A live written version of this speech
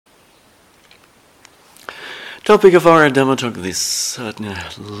Topic of our Dhamma talk this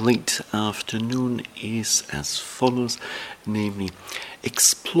late afternoon is as follows, namely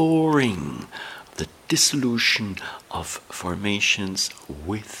exploring the dissolution of formations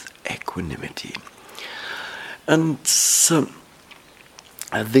with equanimity. And so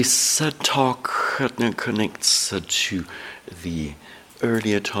this talk connects to the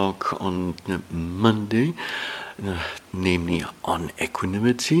earlier talk on Monday, namely on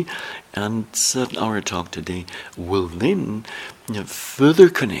equanimity, and our talk today will then further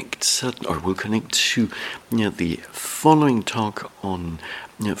connect, or will connect to the following talk on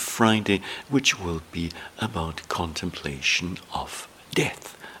Friday, which will be about contemplation of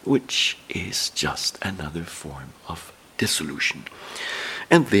death, which is just another form of dissolution.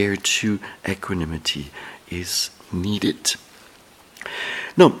 And there too, equanimity is needed.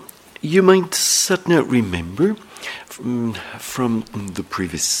 Now, you might certainly remember from the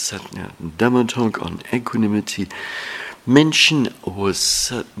previous Dhamma talk on equanimity, mention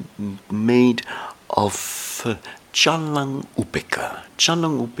was made of Chalang Upeka.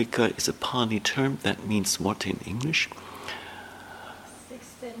 Chalang Upeka is a Pali term that means what in English?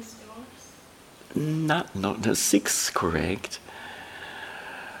 6 sensors. Not the 6, correct.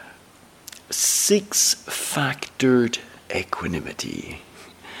 6-factored equanimity.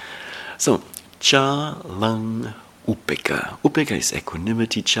 So, Chalang Upeka. Upeka is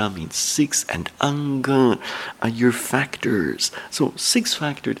equanimity, Cha means 6, and Anga are your factors. So,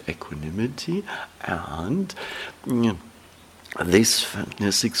 6-factored equanimity, and this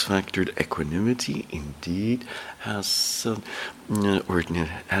 6-factored equanimity indeed has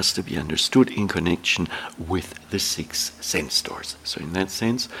has to be understood in connection with the 6 sense doors. So, in that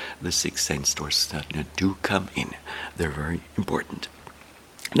sense, the 6 sense doors that do come in. They're very important.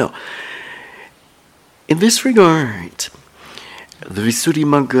 Now, in this regard, the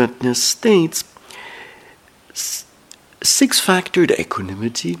Visuddhimagga states 6-factored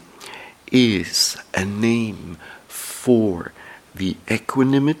equanimity is a name for the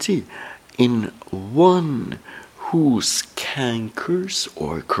equanimity in one whose cankers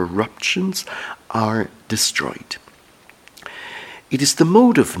or corruptions are destroyed. It is the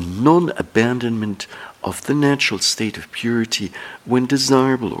mode of non-abandonment of the natural state of purity when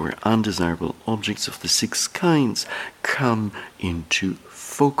desirable or undesirable objects of the 6 kinds come into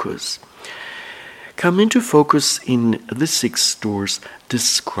focus. Come into focus in the 6 doors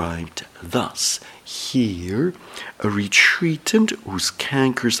described thus. Here, a retreatant whose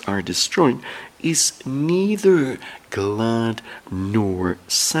cankers are destroyed is neither glad nor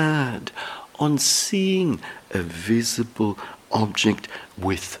sad on seeing a visible object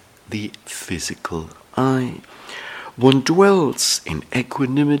with the physical eye. One dwells in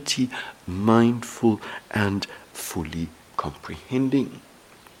equanimity, mindful and fully comprehending.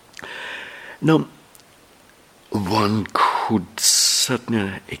 Now, one could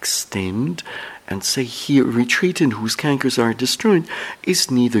certainly extend and say here, a retreatant whose cankers are destroyed is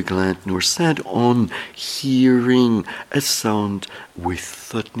neither glad nor sad on hearing a sound with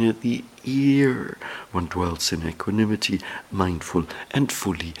the ear. One dwells in equanimity, mindful and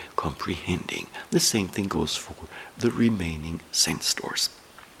fully comprehending. The same thing goes for the remaining sense doors.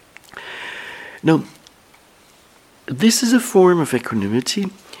 Now, this is a form of equanimity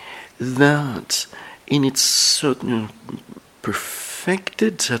that in its certain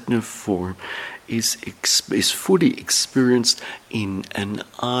perfected form is fully experienced in an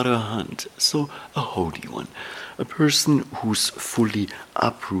arahant, so a holy one, a person who's fully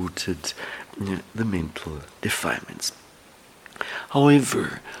uprooted the mental defilements.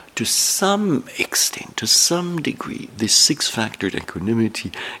 However, to some extent, to some degree, this 6-factored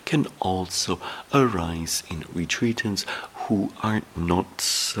equanimity can also arise in retreatants who are not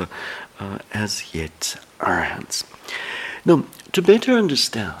as yet arahants. Now, to better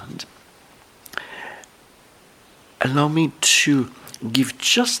understand, allow me to give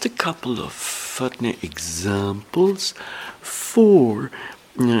just a couple of examples for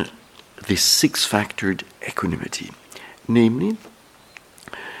this 6-factored equanimity. Namely,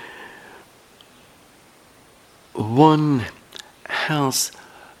 one has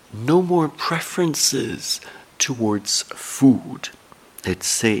no more preferences towards food, let's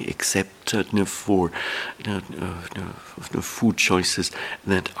say, except for food choices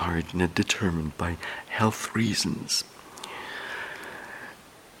that are determined by health reasons.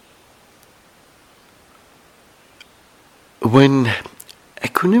 When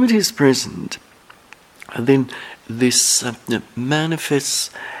equanimity is present, then this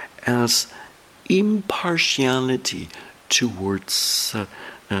manifests as impartiality towards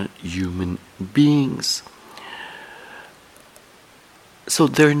human beings. So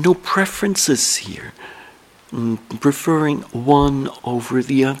there are no preferences here. preferring one over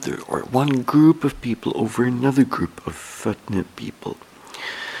the other, or one group of people over another group of people.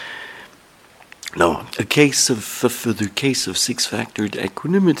 Now, a further case of six-factored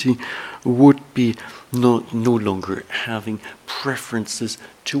equanimity would be no longer having preferences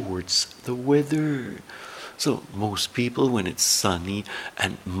towards the weather. So most people, when it's sunny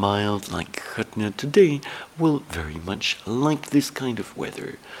and mild like today, will very much like this kind of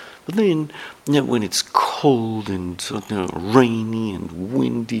weather. But then, when it's cold and rainy and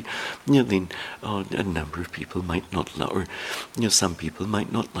windy, then a number of people might not, or some people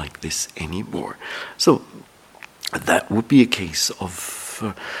might not like this anymore. So that would be a case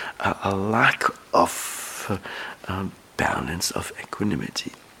of a lack of balance of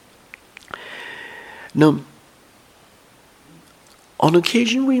equanimity. Now, on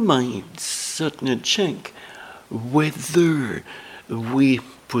occasion, we might certainly check whether we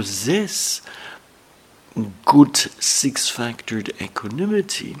possess good six-factored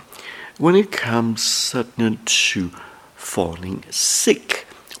equanimity when it comes certainly to falling sick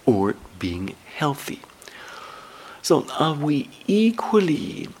or being healthy. So, are we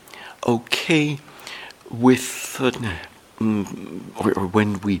equally okay with, or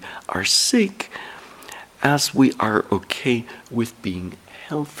when we are sick, as we are okay with being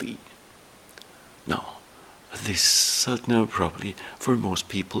healthy? No, this certainly probably for most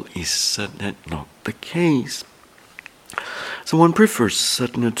people is certainly not the case. So one prefers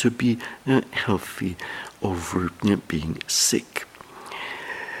certainly to be healthy over being sick.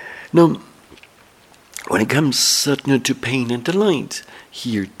 Now, when it comes certainly to pain and delight,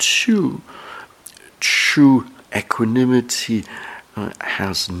 here too, true equanimity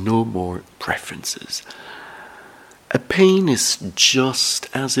has no more preferences. A pain is just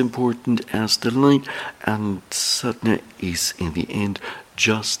as important as delight, and sadhana is in the end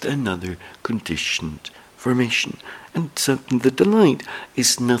just another conditioned formation. And certainly the delight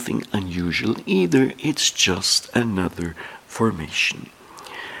is nothing unusual either, it's just another formation.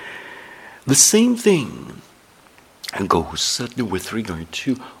 The same thing goes certainly with regard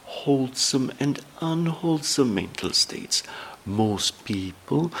to wholesome and unwholesome mental states. Most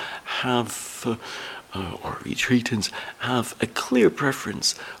people have, or retreatants, have a clear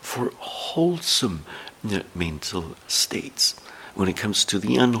preference for wholesome mental states. When it comes to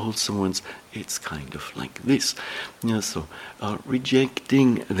the unwholesome ones, it's kind of like this. So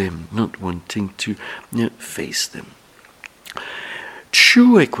rejecting them, not wanting to face them.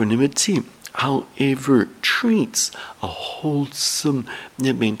 True equanimity, however, treats a wholesome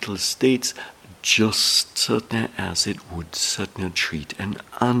mental states just as it would certainly treat an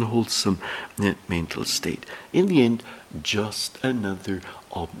unwholesome mental state. In the end, just another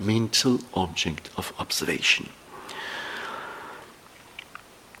mental object of observation.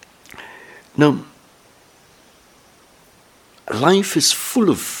 Now, life is full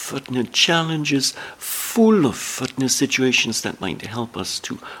of challenges, full of situations that might help us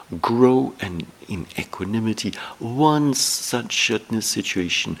to grow and in equanimity. One such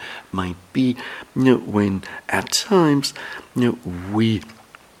situation might be when at times we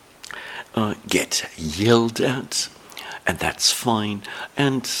get yelled at, and that's fine,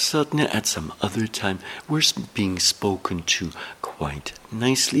 and certainly at some other time we're being spoken to quite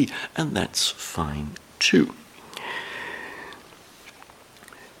nicely, and that's fine too.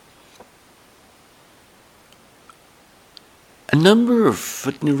 A number of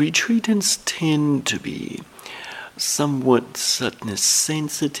retreatants tend to be somewhat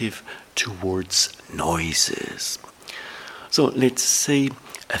sensitive towards noises. So let's say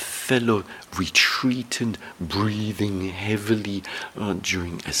a fellow retreatant breathing heavily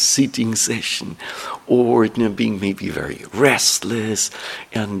during a sitting session, or being maybe very restless,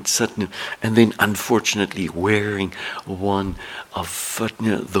 and then unfortunately wearing one of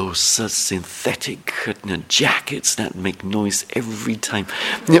those synthetic jackets that make noise every time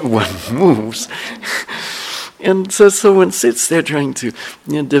one moves. And so one sits there trying to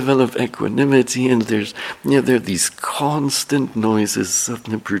develop equanimity, and there are these constant noises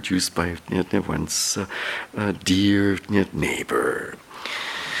produced by one's dear neighbor,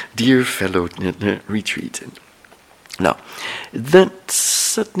 dear fellow retreatant. Now, that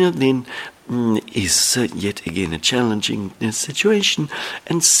then is yet again a challenging situation,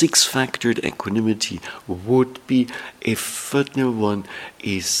 and six-factored equanimity would be if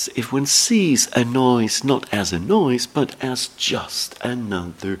one sees a noise not as a noise but as just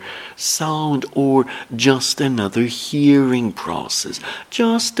another sound, or just another hearing process,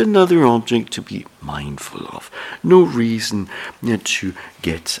 just another object to be mindful of. No reason to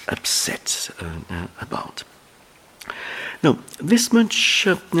get upset about. Now, this much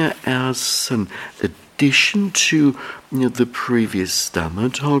as a addition to the previous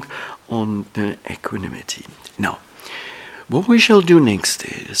Dhamma talk on equanimity. Now, what we shall do next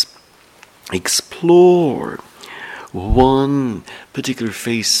is explore one particular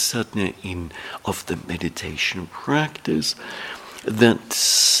phase sadhana of the meditation practice that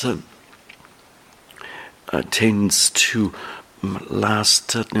tends to last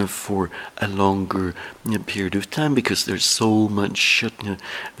sadhana for a longer period of time, because there's so much sadhana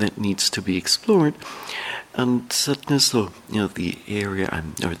that needs to be explored. And sadhana, so the area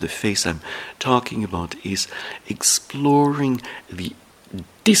or the phase I'm talking about is exploring the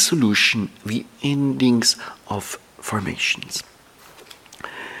dissolution, the endings of formations.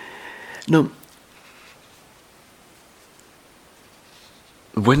 Now,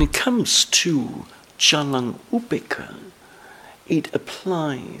 when it comes to Chalang Upeka, it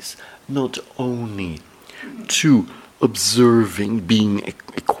applies not only to observing, being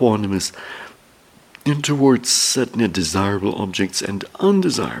equanimous towards sadhana desirable objects and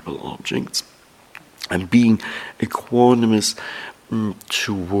undesirable objects, and being equanimous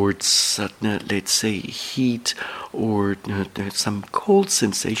towards sadhana, let's say heat or some cold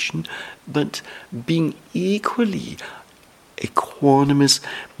sensation, but being equally equanimous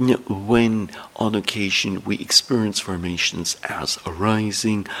when on occasion we experience formations as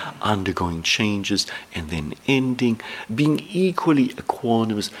arising, undergoing changes, and then ending, being equally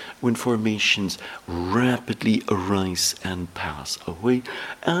equanimous when formations rapidly arise and pass away,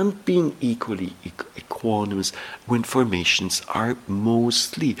 and being equally equanimous when formations are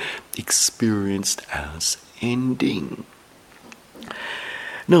mostly experienced as ending.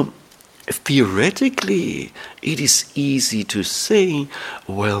 Now, theoretically, it is easy to say,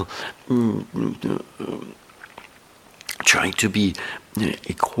 well, try to be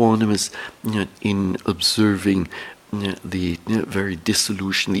equanimous in observing the very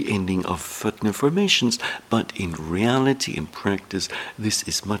dissolution, the ending of formations, but in reality, in practice, this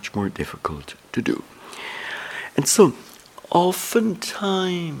is much more difficult to do. And so,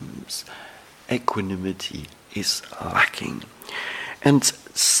 oftentimes, equanimity is lacking. And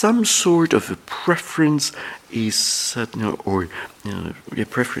some sort of a preference is sadhana, or a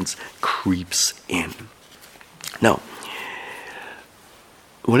preference creeps in. Now,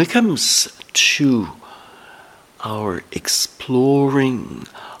 when it comes to our exploring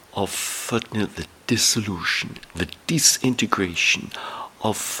of sadhana, the dissolution, the disintegration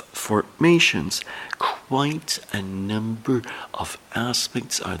of formations, quite a number of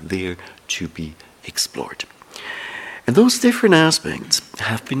aspects are there to be explored. And those different aspects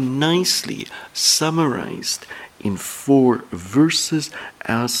have been nicely summarized in 4 verses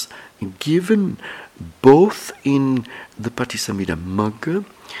as given both in the Patisamhita Magga,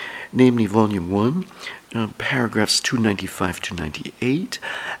 namely volume 1, paragraphs 295 to 98,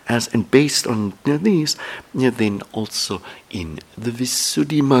 and based on these, then also in the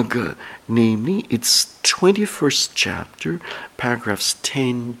Visuddhimagga, namely its 21st chapter, paragraphs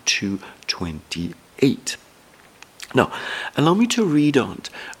 10 to 28. Now, allow me to read out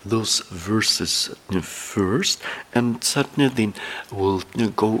those verses first, and sadhana then will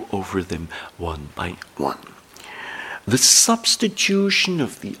go over them one by one. The substitution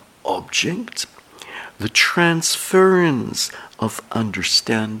of the object, the transference of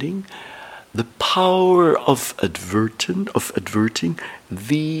understanding, the power of adverting,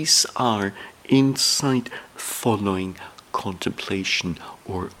 these are insight following contemplation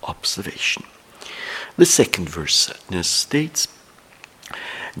or observation. The second verse states,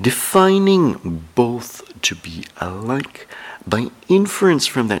 defining both to be alike by inference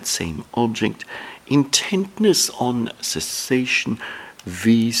from that same object, intentness on cessation,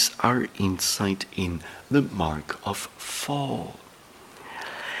 these are insight in the mark of fall.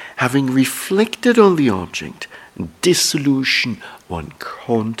 Having reflected on the object, dissolution one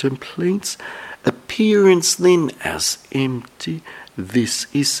contemplates, appearance then as empty, this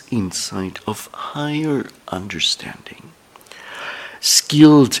is insight of higher understanding.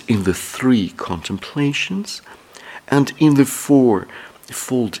 Skilled in the 3 contemplations, and in the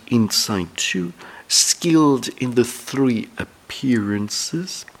 4-fold insight too, skilled in the 3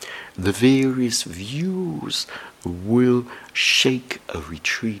 appearances, the various views will shake a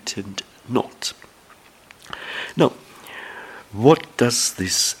retreated knot. Now, what does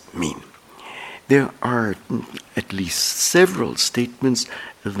this mean? There are at least several statements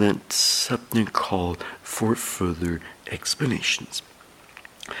that sadhana call for further explanations.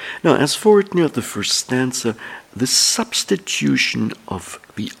 Now, as for the first stanza, the substitution of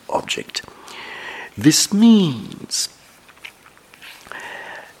the object. This means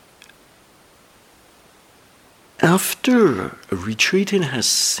after a retreatant has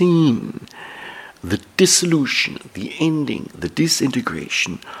seen the dissolution, the ending, the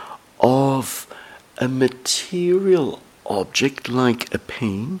disintegration of a material object like a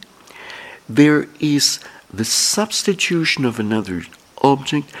pain, there is the substitution of another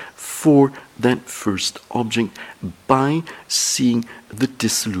object for that first object by seeing the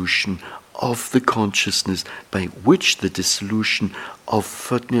dissolution of the consciousness by which the dissolution of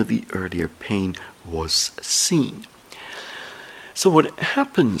the earlier pain was seen. So what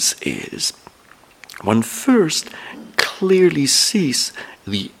happens is one first clearly sees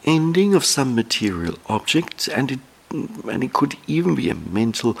the ending of some material object, and it could even be a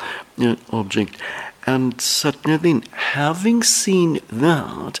mental object. And suddenly then, having seen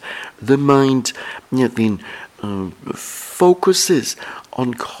that, the mind then focuses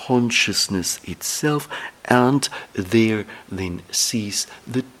on consciousness itself, and there then sees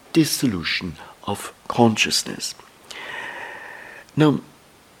the dissolution of consciousness. Now,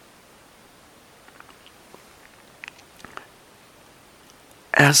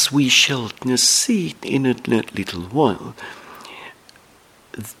 as we shall see in a little while,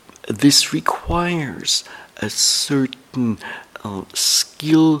 this requires a certain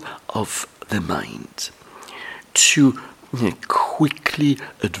skill of the mind to quickly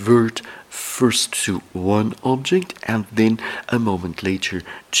advert first to one object and then a moment later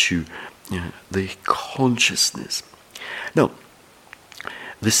to the consciousness. Now,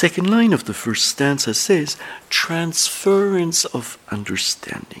 the second line of the first stanza says, transference of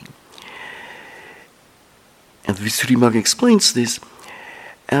understanding. And Visuddhimagga explains this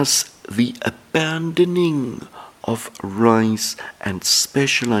as the abandoning of rise and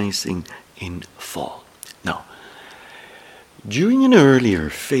specializing in fall. Now, during an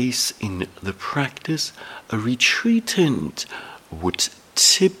earlier phase in the practice, a retreatant would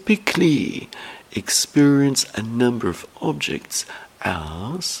typically experience a number of objects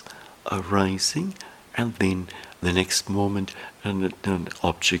as arising, and then the next moment an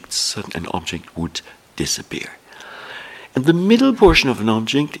object would disappear. And the middle portion of an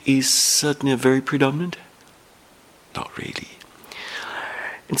object is certainly very predominant? Not really.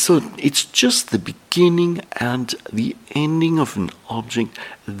 And so it's just the beginning and the ending of an object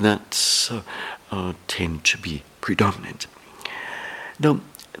that tend to be predominant. Now,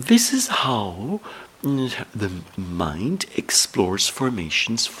 this is how the mind explores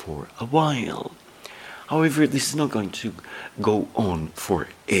formations for a while. However, this is not going to go on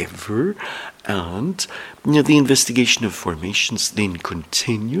forever, and the investigation of formations then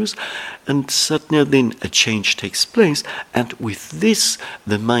continues, and suddenly then a change takes place, and with this,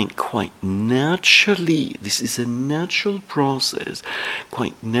 the mind quite naturally, this is a natural process,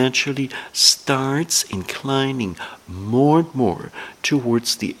 quite naturally starts inclining more and more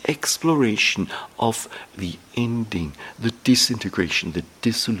towards the exploration of the ending, the disintegration, the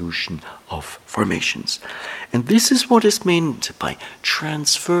dissolution of formations. And this is what is meant by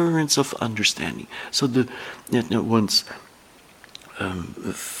transference of understanding. So one's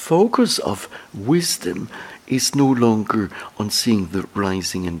focus of wisdom is no longer on seeing the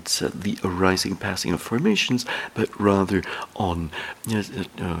rising and the arising, passing of formations, but rather on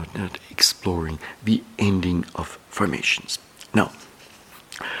exploring the ending of formations. Now,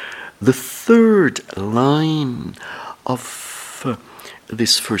 the third line of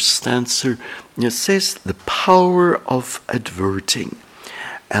this first stanza says the power of adverting.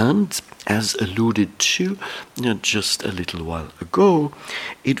 And as alluded to just a little while ago,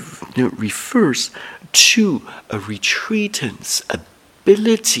 it refers to a retreatant's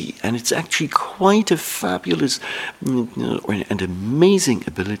ability, and it's actually quite a fabulous and amazing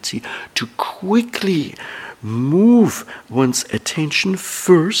ability to quickly move one's attention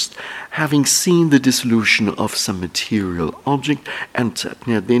first, having seen the dissolution of some material object, and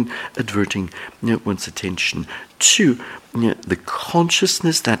then adverting one's attention to the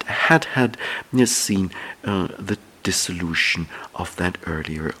consciousness that had seen the dissolution of that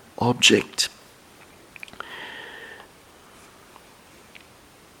earlier object.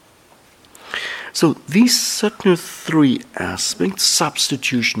 So these certain three aspects,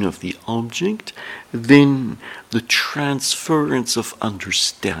 substitution of the object, then the transference of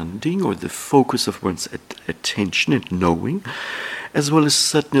understanding or the focus of one's attention and knowing, as well as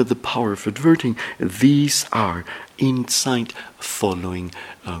certainly the power of adverting, these are insight following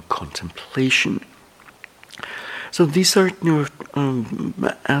contemplation. So these are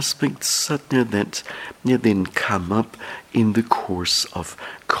aspects certainly that then come up in the course of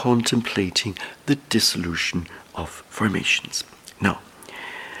contemplating the dissolution of formations. Now,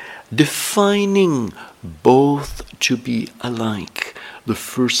 defining both to be alike, the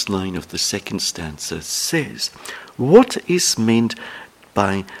first line of the second stanza says, what is meant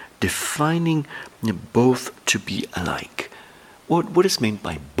by defining both to be alike. What is meant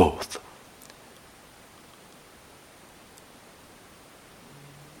by both?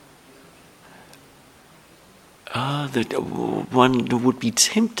 That one would be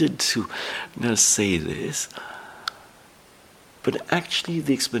tempted to say this, but actually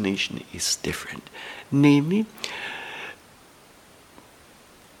the explanation is different. Namely,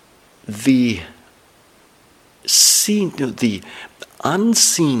 the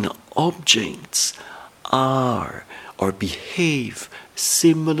unseen objects are or behave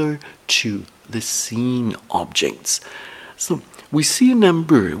similar to the seen objects. So we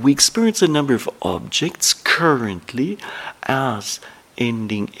experience a number of objects currently as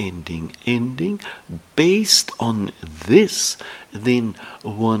ending. Based on this, then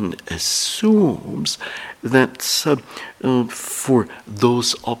one assumes that for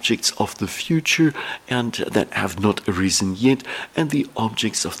those objects of the future and that have not arisen yet, and the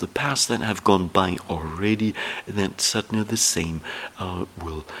objects of the past that have gone by already, that suddenly the same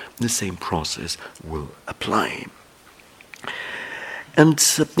process will apply. And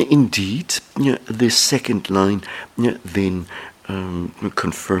indeed, the second line then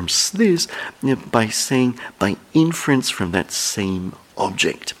confirms this by saying, by inference from that same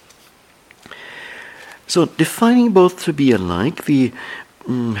object. So, defining both to be alike, the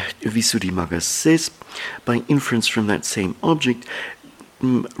Visuddhimagga says, by inference from that same object,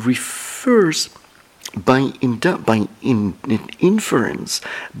 refers by inference,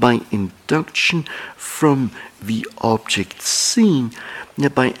 by induction from the object seen.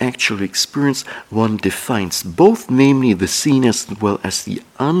 By actual experience, one defines both, namely the seen as well as the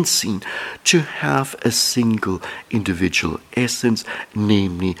unseen, to have a single individual essence,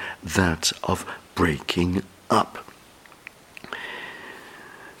 namely that of breaking up.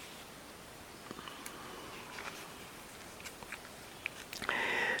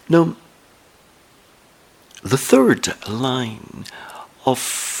 Now, the third line of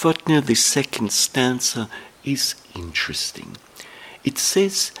the second stanza is interesting. It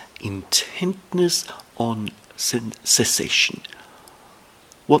says intentness on cessation.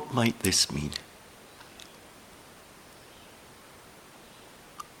 What might this mean?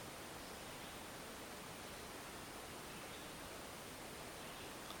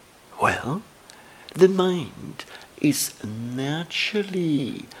 Well, the mind is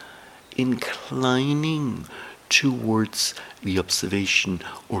naturally inclining towards the observation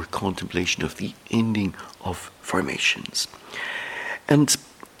or contemplation of the ending of formations. And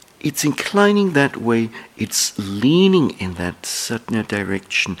it's inclining that way, it's leaning in that certain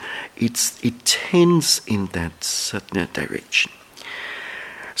direction, it tends in that certain direction.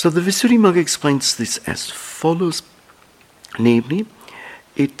 So the Visuddhimagga explains this as follows, namely,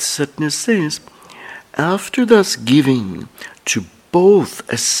 it certainly says, after thus giving to both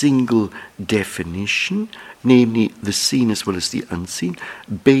a single definition, namely the seen as well as the unseen,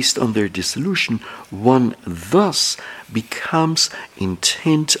 based on their dissolution, one thus becomes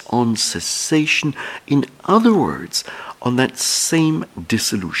intent on cessation, in other words, on that same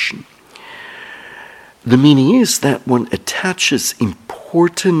dissolution. The meaning is that one attaches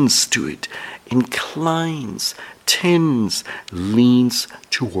importance to it, inclines, tends, leans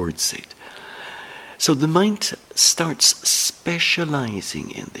towards it. So the mind starts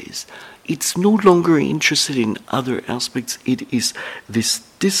specializing in this. It's no longer interested in other aspects. It is this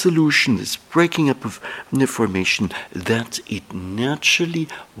dissolution, this breaking up of the formation that it naturally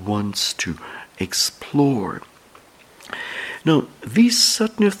wants to explore. Now, these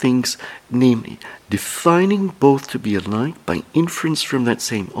certain things, namely, defining both to be alike by inference from that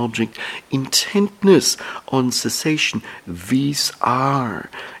same object, intentness on cessation, these are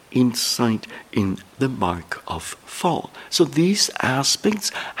insight in the mark of fall. So these aspects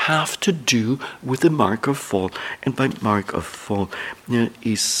have to do with the mark of fall, and by mark of fall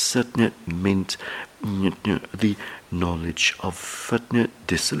is certainly meant the knowledge of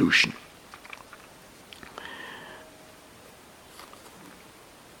dissolution.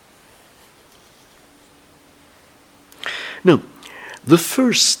 Now, the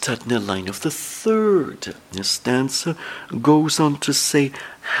first line of the third stanza goes on to say,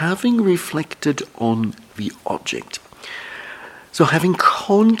 having reflected on the object. So having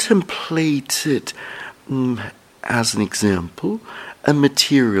contemplated, as an example, a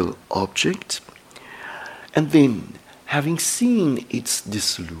material object, and then having seen its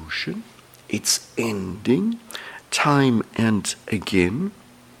dissolution, its ending, time and again,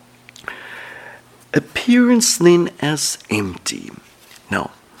 appearance then as empty.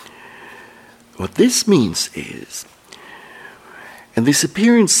 Now, what this means is, and this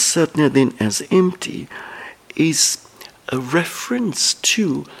appearance certainly then as empty, is a reference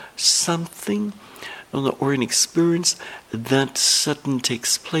to something or an experience that suddenly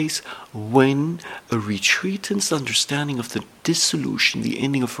takes place when a retreatant's understanding of the dissolution, the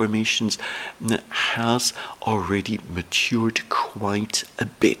ending of formations, has already matured quite a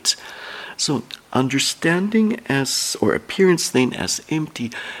bit. So understanding as, or appearance then as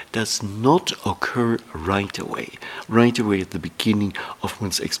empty, does not occur right away at the beginning of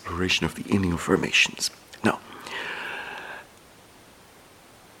one's exploration of the ending of formations. Now,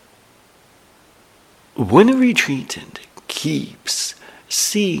 when a retreatant keeps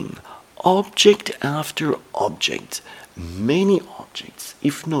seeing object after object, many objects,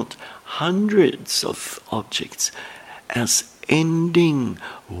 if not hundreds of objects, as ending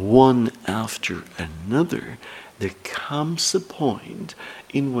one after another, there comes a point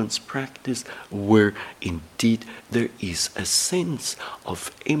in one's practice where indeed there is a sense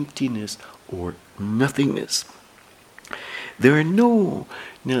of emptiness or nothingness. There are no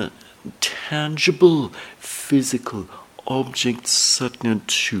tangible physical objects suddenly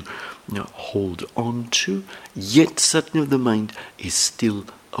to hold on to, yet suddenly the mind is still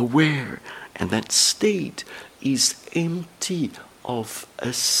aware, and that state is empty of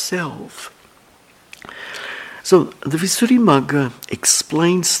a self. So the Visuddhimagga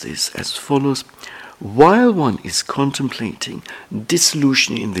explains this as follows: while one is contemplating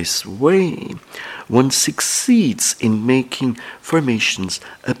dissolution in this way, one succeeds in making formations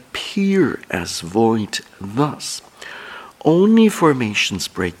appear as void. Thus, only formations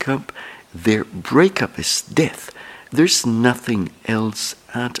break up. Their breakup is death. There's nothing else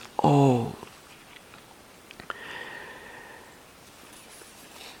at all.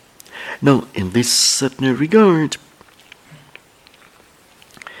 Now, in this certain regard,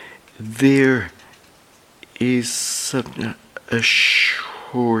 there is a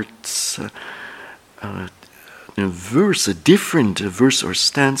short verse, a different verse or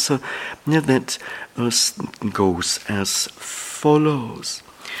stanza that goes as follows,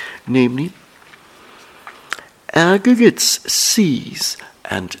 namely, aggregates cease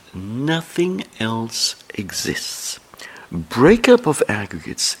and nothing else exists. Breakup of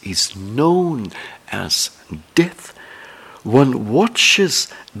aggregates is known as death. One watches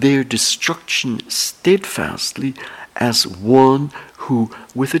their destruction steadfastly as one who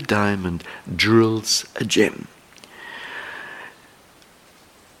with a diamond drills a gem.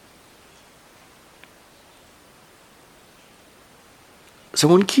 So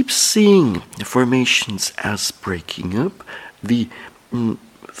one keeps seeing formations as breaking up. The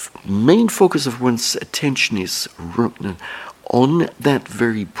main focus of one's attention is on that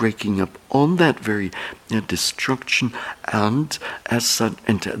very breaking up, on that very destruction, and as such,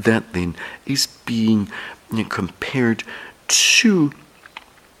 and that then is being compared to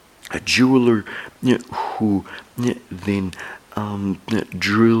a jeweler who then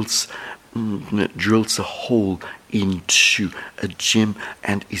drills a hole into a gem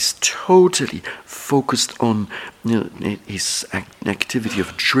and is totally focused on his activity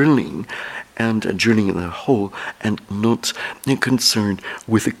of drilling and drilling in the hole, and not concerned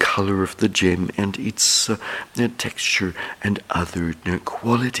with the color of the gem and its texture and other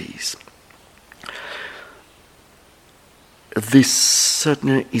qualities. This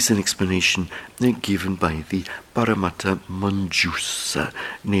is an explanation given by the Paramatta Manjusa,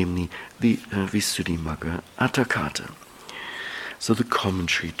 namely the Visuddhimagga Atthakatha. So the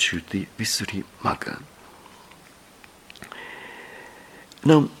commentary to the Visuddhimagga.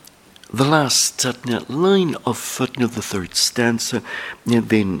 Now, the last line of the third stanza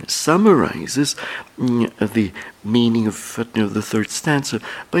then summarizes the meaning of the third stanza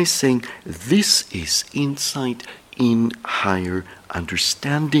by saying, this is insight in higher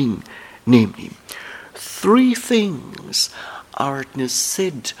understanding. Namely, three things are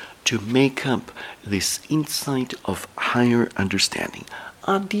said to make up this insight of higher understanding.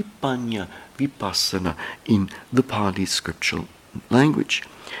 Adipanya vipassana in the Pali scriptural language.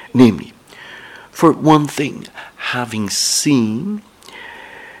 Namely, for one thing, having seen,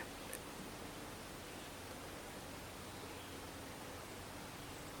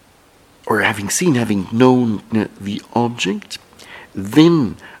 having known the object,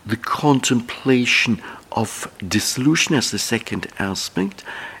 then the contemplation of dissolution as the second aspect,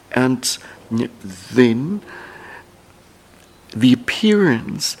 and then the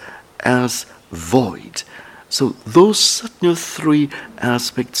appearance as void. So those three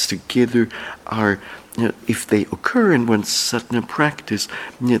aspects together are, if they occur in one's sadhana practice,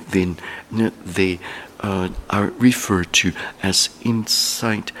 then they are referred to as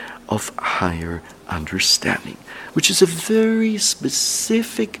insight of higher understanding, which is a very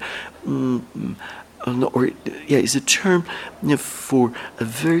specific is a term for a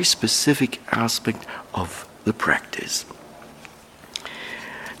very specific aspect of the practice.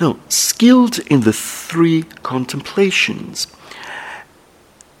 Now, skilled in the three contemplations,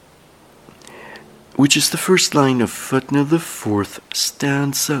 which is the first line of the fourth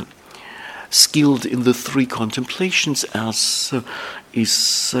stanza. Skilled in the three contemplations, as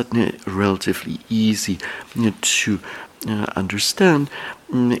is relatively easy to understand,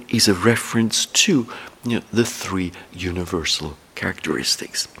 is a reference to the three universal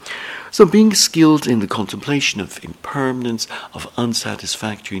characteristics. So being skilled in the contemplation of impermanence, of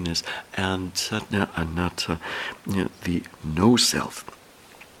unsatisfactoriness, and anatta, the no-self.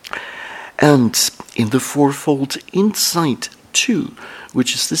 And in the fourfold insight too,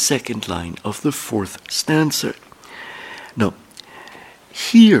 which is the second line of the fourth stanza. Now,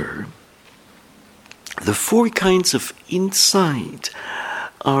 here, the four kinds of insight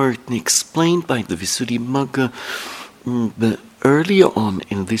are explained by the Visuddhimagga earlier on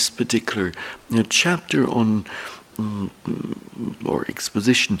in this particular chapter on, or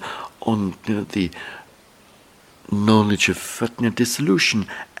exposition on the knowledge of dissolution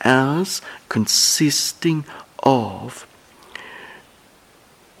as consisting of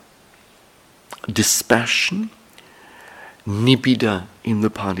dispassion, nibbida in the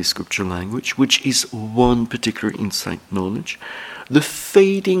Pali scripture language, which is one particular insight knowledge, the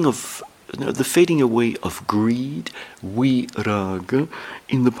fading away of greed, viraga,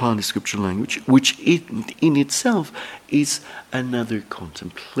 in the Pali scripture language, which in itself is another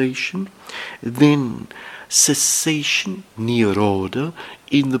contemplation, then cessation, nirodha,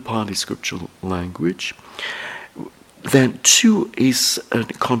 in the Pali scriptural language. That too is a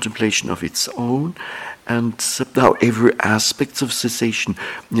contemplation of its own, and however aspects of cessation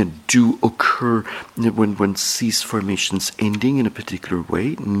do occur when one sees formations ending in a particular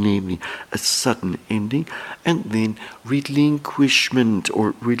way, namely a sudden ending, and then relinquishment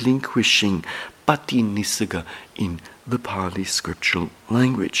or relinquishing, patinissagga, in the Pali scriptural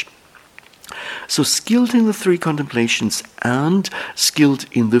language. So skilled in the three contemplations and skilled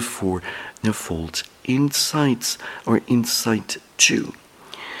in the fourfold insights, or insight two.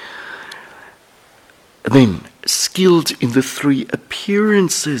 Then skilled in the three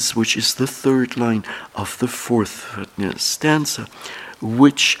appearances, which is the third line of the fourth stanza,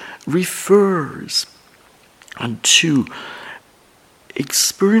 which refers to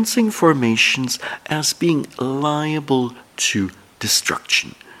experiencing formations as being liable to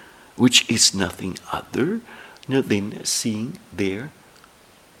destruction, which is nothing other than seeing their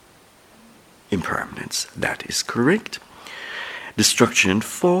impermanence. That is correct. Destruction and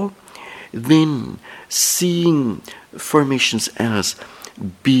fall. Then seeing formations as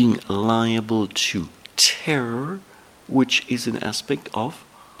being liable to terror, which is an aspect of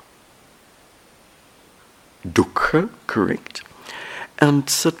dukkha, correct? And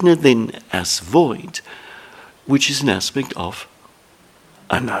satna then as void, which is an aspect of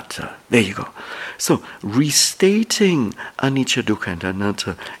anatta. There you go. So restating anicca, dukkha, and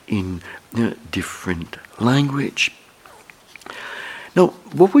anatta in different language. Now,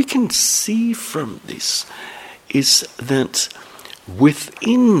 what we can see from this is that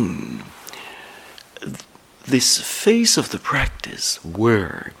within this phase of the practice,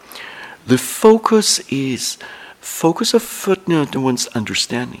 where the focus of one's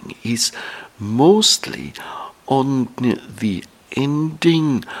understanding is mostly on the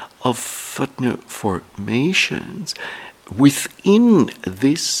ending of formations, within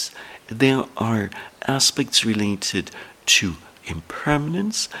this there are aspects related to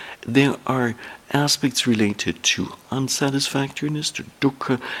impermanence, there are aspects related to unsatisfactoriness, to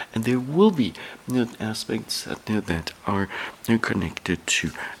dukkha, and there will be aspects that are connected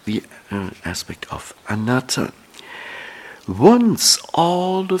to the aspect of anatta. Once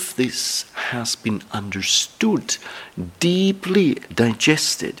all of this has been understood, deeply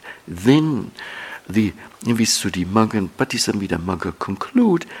digested, then the Visuddhimagga and Patisambhidamagga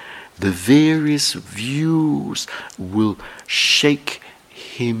conclude the various views will shake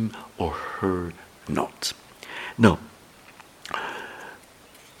him or her not. Now,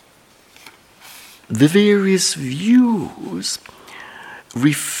 the various views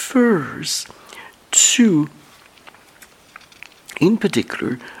refers to, in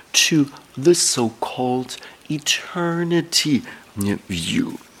particular, to the so-called eternity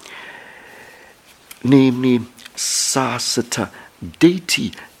view, namely sasata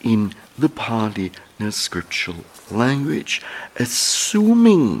deity in the Pali scriptural language,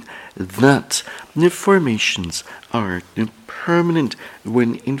 assuming that the formations are permanent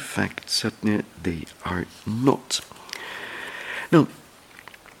when in fact they are not. Now,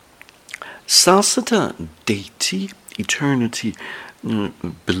 Sayadaw deity, eternity,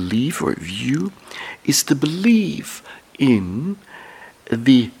 belief or view, is the belief in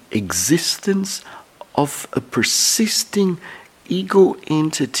the existence of a persisting ego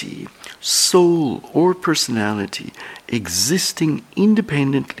entity, soul or personality, existing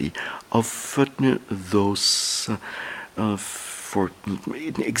independently of those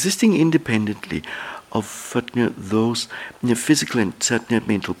those physical and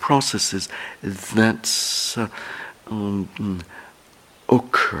mental processes that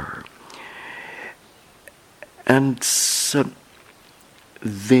occur. And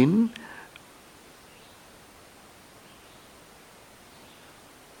then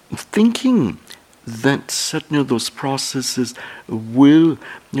thinking that those processes will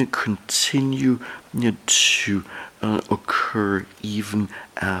continue to occur even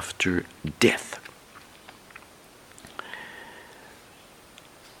after death.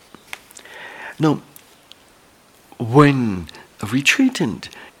 Now, when a retreatant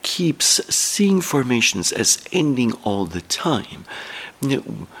keeps seeing formations as ending all the time,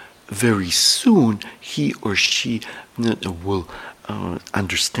 very soon he or she will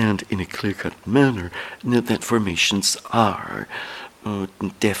understand in a clear-cut manner that formations are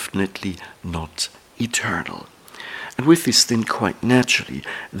definitely not eternal. And with this, then, quite naturally,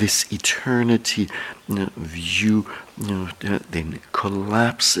 this eternity view then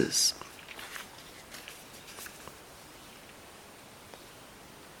collapses.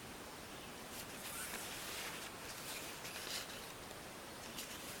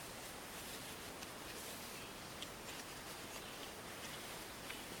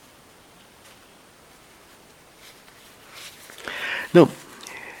 Now,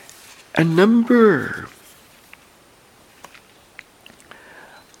 a number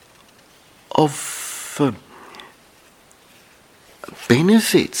of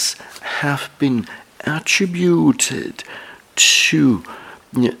benefits have been attributed to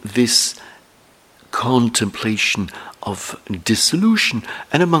this contemplation of dissolution,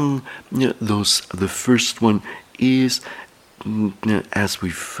 and among those, the first one is, as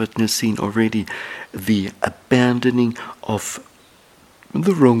we've seen already, the abandoning of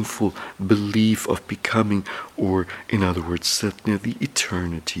the wrongful belief of becoming, or in other words, the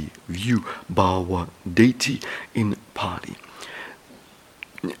eternity view, bhava deity in Pali.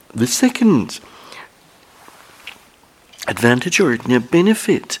 The second advantage or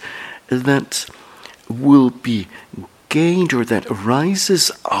benefit that will be gained, or that arises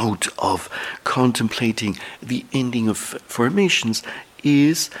out of contemplating the ending of formations,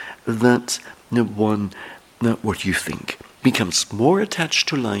 is that what you think becomes more attached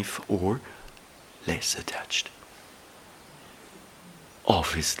to life or less attached.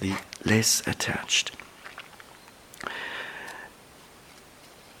 Obviously, less attached.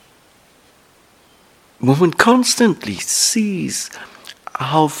 When one constantly sees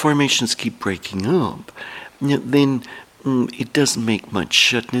how formations keep breaking up, then it doesn't make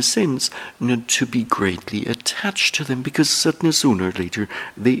much sense to be greatly attached to them, because sooner or later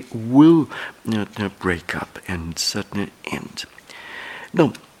they will break up and end.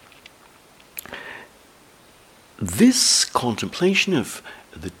 Now, this contemplation of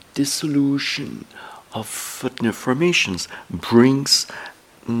the dissolution of formations brings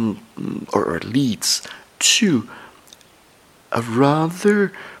or leads to a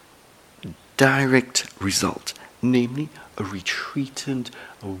rather direct result. Namely, a retreatant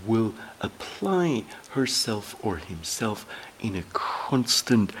will apply herself or himself in a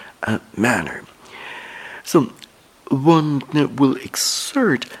constant manner. So one will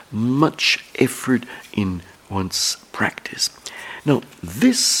exert much effort in one's practice. Now,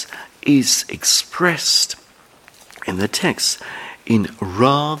 this is expressed in the text in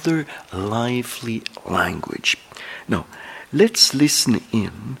rather lively language. Now, let's listen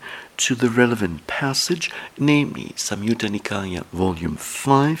in to the relevant passage, namely Samyutta Nikaya, Volume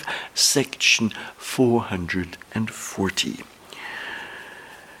 5, Section 440.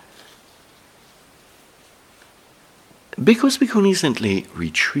 Because bhikkhunis and lay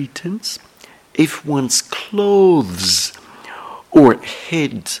retreatants, if one's clothes or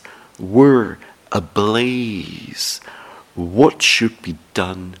head were ablaze, what should be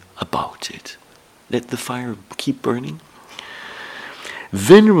done about it? Let the fire keep burning?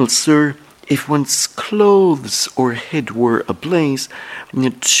 Venerable Sir, if one's clothes or head were ablaze,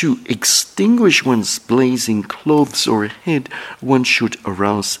 to extinguish one's blazing clothes or head, one should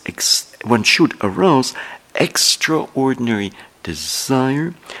arouse extraordinary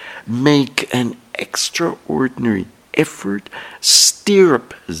desire, make an extraordinary effort, stir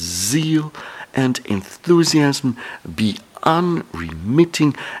up zeal and enthusiasm, be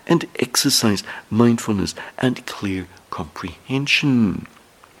unremitting and exercise mindfulness and clear comprehension.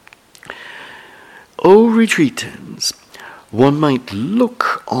 O retreatants, one might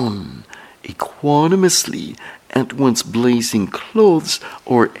look on equanimously at one's blazing clothes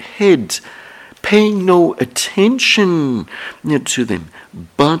or head, paying no attention to them,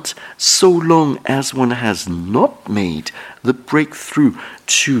 but so long as one has not made the breakthrough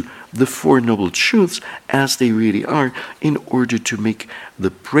to the Four Noble Truths as they really are, in order to make the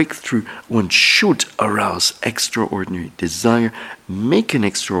breakthrough, one should arouse extraordinary desire, make an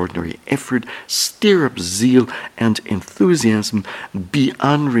extraordinary effort, stir up zeal and enthusiasm, be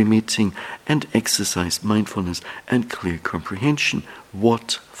unremitting, and exercise mindfulness and clear comprehension.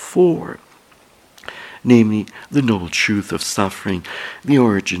 What for? Namely, the noble truth of suffering, the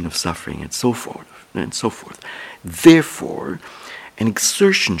origin of suffering, and so forth, and so forth. Therefore, an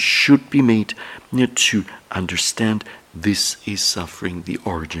exertion should be made to understand this is suffering, the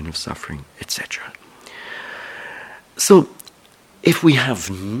origin of suffering, etc. So, if we have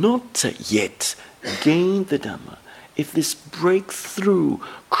not yet gained the Dhamma, if this breakthrough,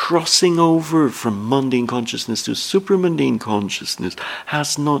 crossing over from mundane consciousness to supramundane consciousness,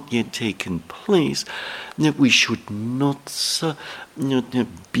 has not yet taken place, we should not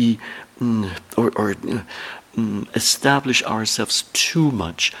be establish ourselves too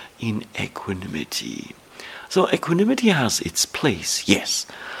much in equanimity. So equanimity has its place, yes,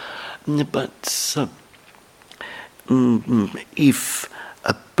 but if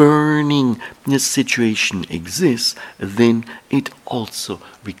a burning situation exists, then it also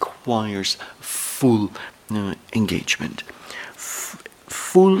requires full engagement,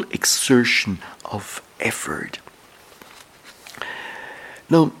 full exertion of effort.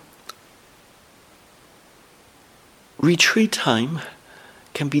 Now, retreat time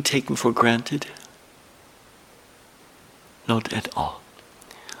can be taken for granted? Not at all.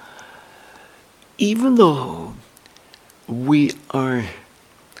 Even though we are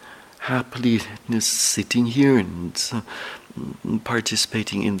happily sitting here and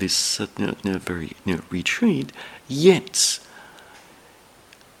participating in this very retreat, yet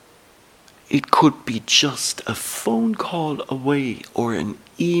it could be just a phone call away or an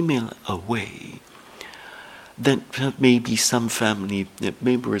email away that maybe some family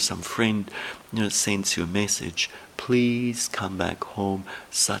member or some friend sends you a message, please come back home,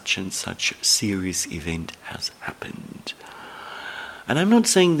 such and such serious event has happened. And I'm not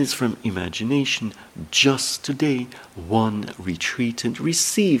saying this from imagination. Just today, one retreatant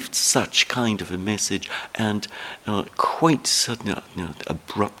received such kind of a message and quite suddenly,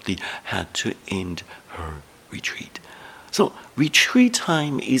 abruptly had to end her retreat. So, retreat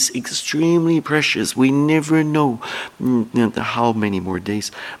time is extremely precious. We never know how many more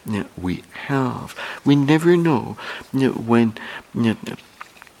days we have. We never know when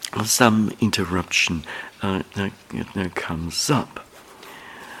some interruption comes up.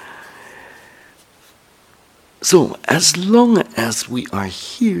 So, as long as we are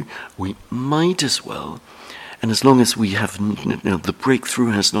here, we might as well, and as long as we have the breakthrough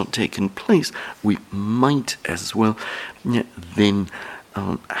has not taken place, we might as well then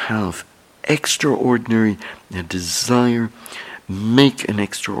have extraordinary desire, make an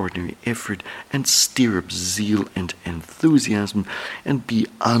extraordinary effort, and stir up zeal and enthusiasm, and be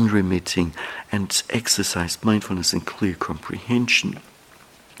unremitting, and exercise mindfulness and clear comprehension.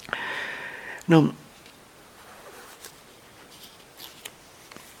 Now,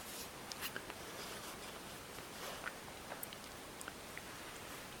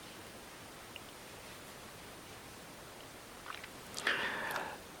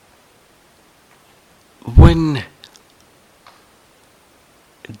 when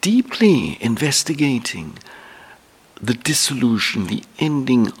deeply investigating the dissolution, the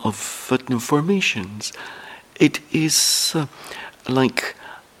ending of formations, it is like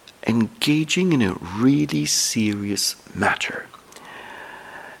engaging in a really serious matter.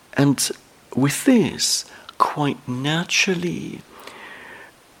 And with this, quite naturally,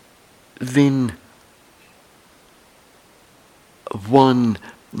 then one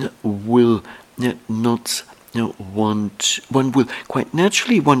will not one will quite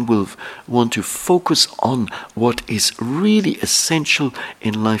naturally want to focus on what is really essential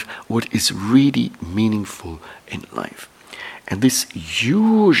in life, what is really meaningful in life. And this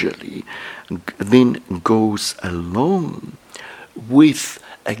usually then goes along with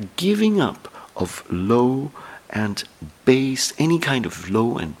a giving up of low and base, any kind of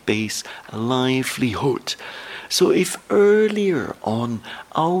low and base livelihood, So if earlier on,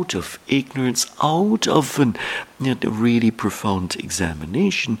 out of ignorance, out of a really profound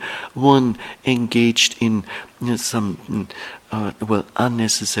examination, one engaged in some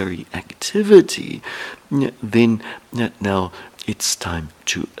unnecessary activity, then now it's time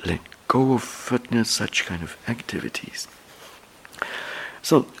to let go of such kind of activities.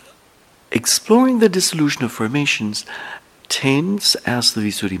 So, exploring the dissolution of formations tends, as the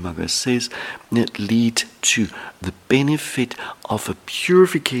Visuddhimagga says, lead to the benefit of a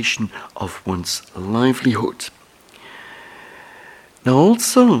purification of one's livelihood. Now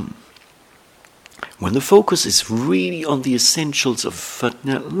also, when the focus is really on the essentials of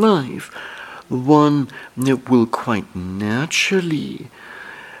life, one will quite naturally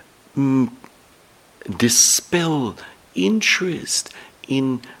dispel interest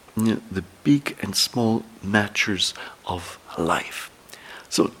in the big and small matters of life.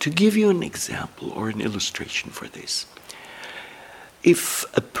 So, to give you an example or an illustration for this, if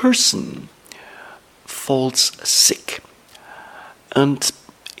a person falls sick, and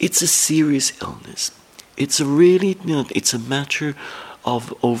it's a serious illness, it's a matter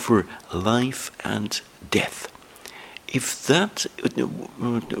of over life and death. If that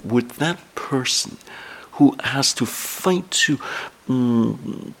person who has to fight to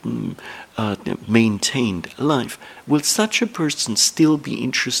maintain life, will such a person still be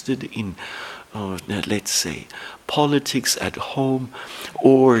interested in, let's say, politics at home,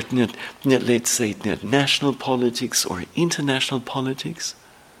 or let's say national politics or international politics?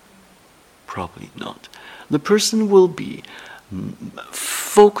 Probably not. The person will be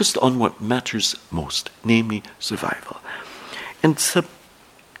focused on what matters most, namely survival. And so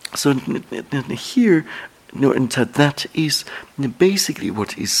here, and that is basically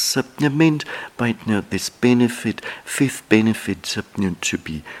what is meant by this benefit, fifth benefit to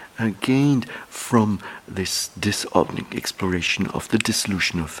be gained from this exploration of the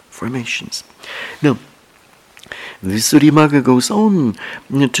dissolution of formations. Now, the Visuddhimagga goes on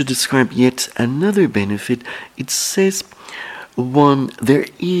to describe yet another benefit. It says, there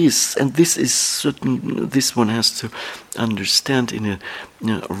is, and this is certain, this one has to understand in a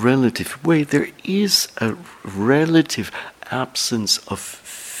relative way, there is a relative absence of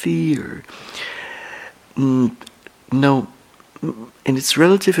fear. Now, and it's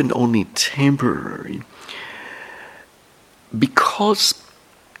relative and only temporary, because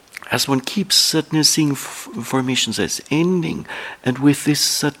as one keeps seeing formations as ending, and with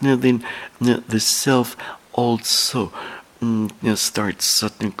this then the self also starts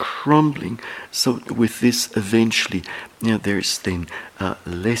crumbling. So with this, eventually, there's then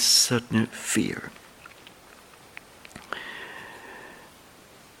less fear.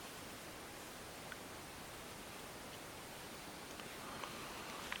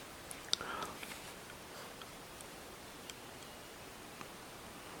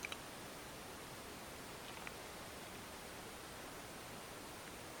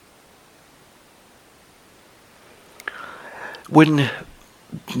 When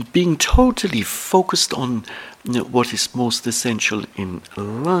being totally focused on what is most essential in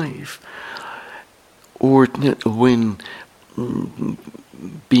life, or when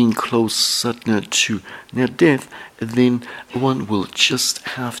being close to death, then one will just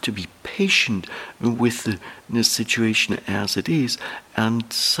have to be patient with the situation as it is, and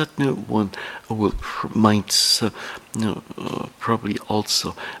one might probably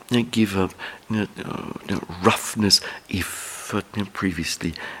also give up roughness if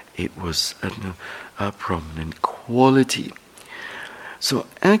previously it was a prominent quality. So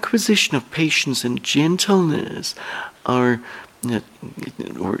acquisition of patience and gentleness are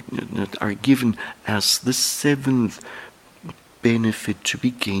given as the seventh benefit to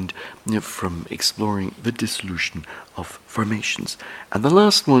be gained from exploring the dissolution of formations. And the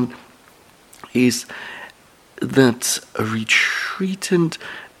last one is that a retreatant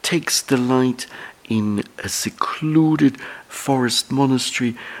takes delight in a secluded forest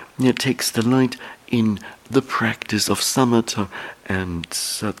monastery, takes delight in the practice of samatha and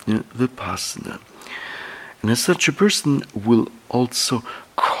vipassana. And as such a person will also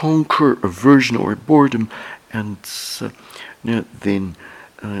conquer aversion or boredom, and then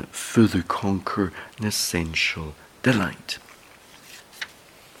further conquer an essential delight.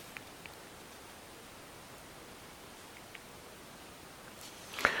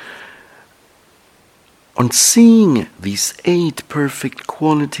 On seeing these 8 perfect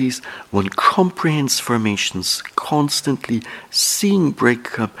qualities, one comprehends formations constantly, seeing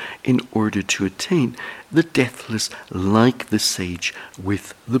breakup in order to attain the deathless, like the sage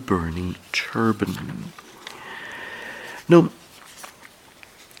with the burning turban. Now,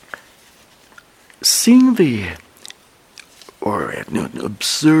 seeing or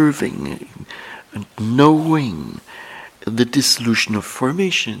observing and knowing the dissolution of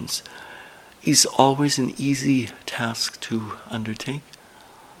formations is always an easy task to undertake.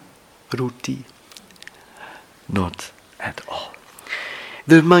 Ruti? Not at all.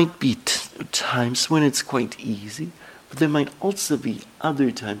 There might be times when it's quite easy, but there might also be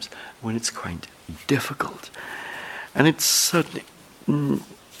other times when it's quite difficult. And it's certainly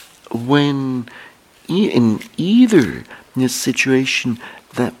when in either situation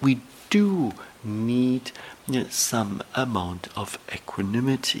that we do need some amount of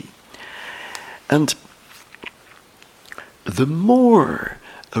equanimity. And the more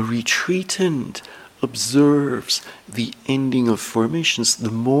a retreatant observes the ending of formations,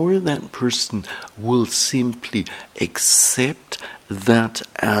 the more that person will simply accept that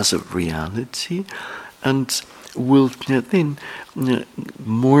as a reality and will then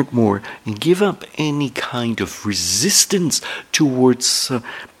more and more give up any kind of resistance towards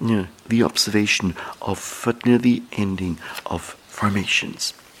the observation of the ending of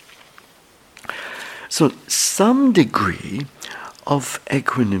formations. So some degree of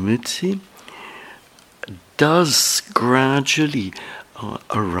equanimity does gradually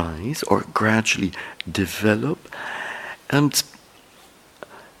arise or gradually develop, and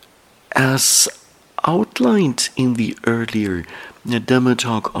as outlined in the earlier Dhamma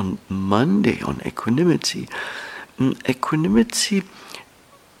talk on Monday on equanimity, equanimity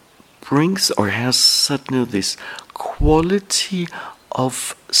brings or has suddenly this quality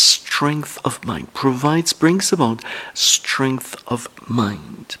of strength of mind, brings about strength of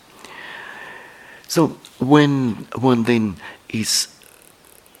mind. So when one then is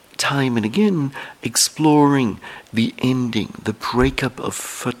time and again exploring the ending, the breakup of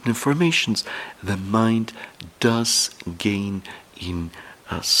formations, the mind does gain in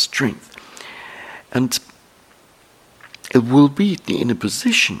strength. And it will be in a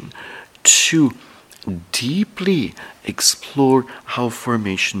position to deeply explore how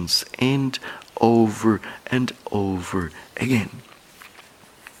formations end over and over again.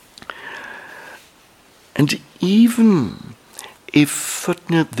 And even if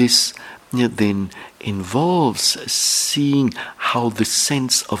this then involves seeing how the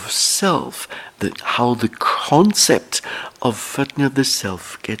sense of self, how the concept of the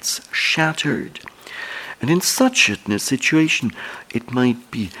self gets shattered. And in such a situation, it might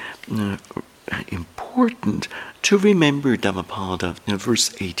be important to remember Dhammapada,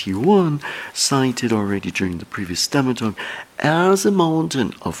 verse 81, cited already during the previous Dhamma talk, as a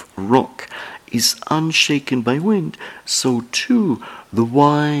mountain of rock is unshaken by wind, so too the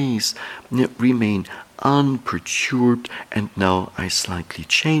wise remain unperturbed. And now I slightly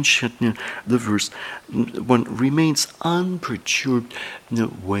changed the verse. One remains unperturbed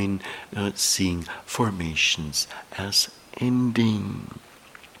when seeing formations as ending.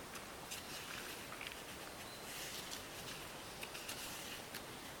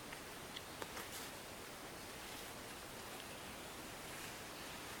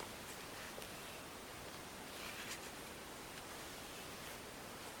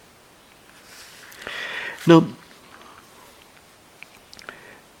 Now,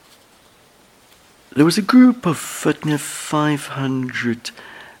 there was a group of 500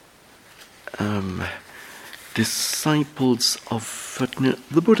 disciples of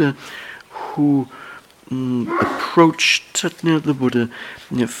the Buddha who approached the Buddha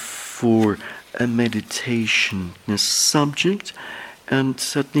for a meditation subject, and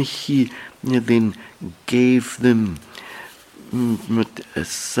certainly he then gave them a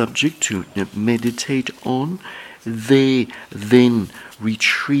subject to meditate on. They then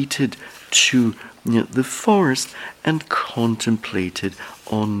retreated to the forest and contemplated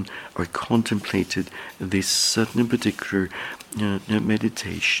this certain particular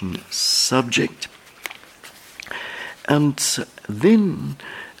meditation subject. And then,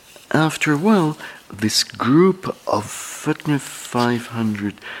 after a while, this group of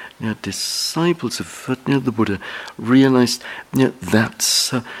 500 disciples of the Buddha realized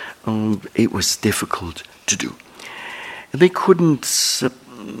that it was difficult to do. They couldn't see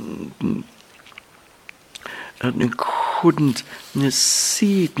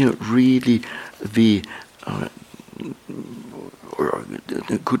really or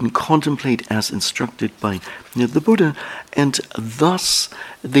couldn't contemplate as instructed by the Buddha, and thus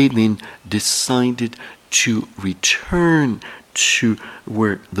they then decided to return to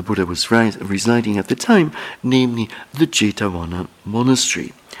where the Buddha was residing at the time, namely the Jetavana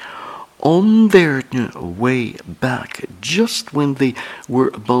monastery. On their way back, just when they were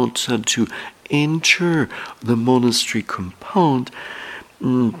about to enter the monastery compound,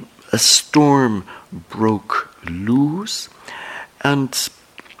 a storm broke loose, and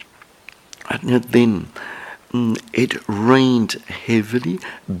then it rained heavily.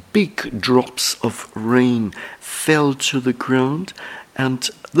 Big drops of rain fell to the ground, and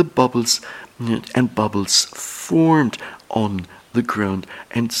the bubbles formed on the ground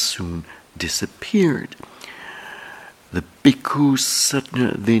and soon disappeared. The bhikkhus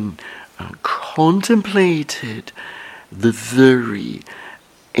then contemplated the very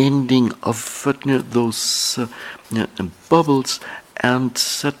ending of those bubbles, and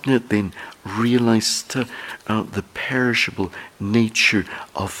then realized the perishable nature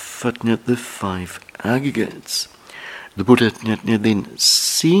of the five aggregates. The Buddha then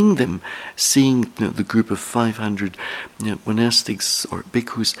seeing the group of 500 monastics or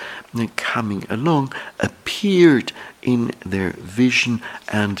bhikkhus coming along, appeared in their vision,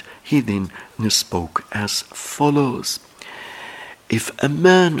 and he then spoke as follows. If a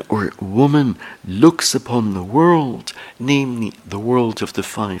man or woman looks upon the world, namely the world of the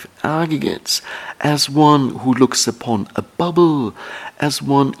five aggregates, as one who looks upon a bubble, as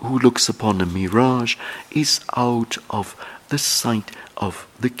one who looks upon a mirage, is out of the sight of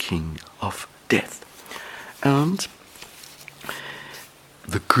the king of death. And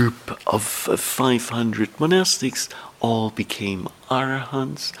the group of 500 monastics all became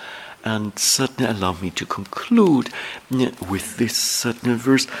arahants. And certainly allow me to conclude with this certain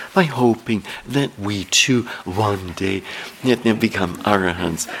verse by hoping that we too one day become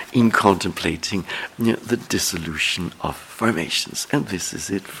arahants in contemplating the dissolution of formations. And this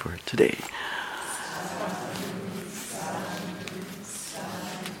is it for today.